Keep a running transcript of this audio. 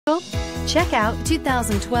vehicle? Check out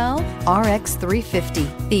 2012 RX 350.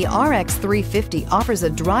 The RX 350 offers a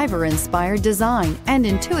driver-inspired design and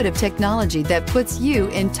intuitive technology that puts you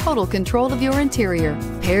in total control of your interior.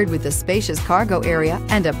 Paired with a spacious cargo area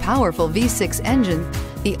and a powerful V6 engine,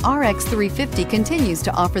 the RX 350 continues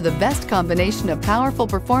to offer the best combination of powerful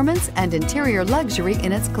performance and interior luxury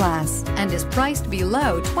in its class and is priced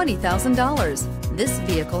below $20,000. This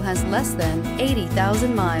vehicle has less than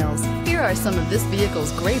 80,000 miles. Here are some of this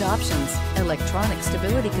vehicle's great options: electronic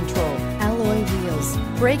stability control, alloy wheels,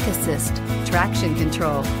 brake assist, traction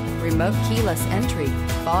control, remote keyless entry,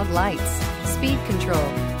 fog lights, speed control,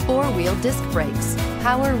 four-wheel disc brakes,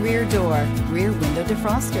 power rear door, rear window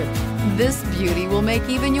defroster. This beauty will make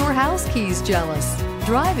even your house keys jealous.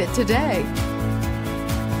 Drive it today.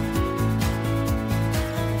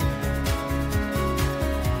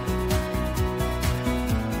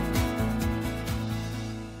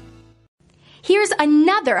 Here's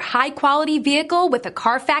another high-quality vehicle with a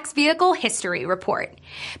CARFAX Vehicle History Report.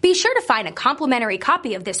 Be sure to find a complimentary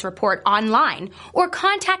copy of this report online or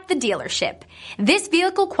contact the dealership. This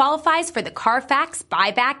vehicle qualifies for the CARFAX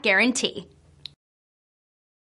Buyback Guarantee.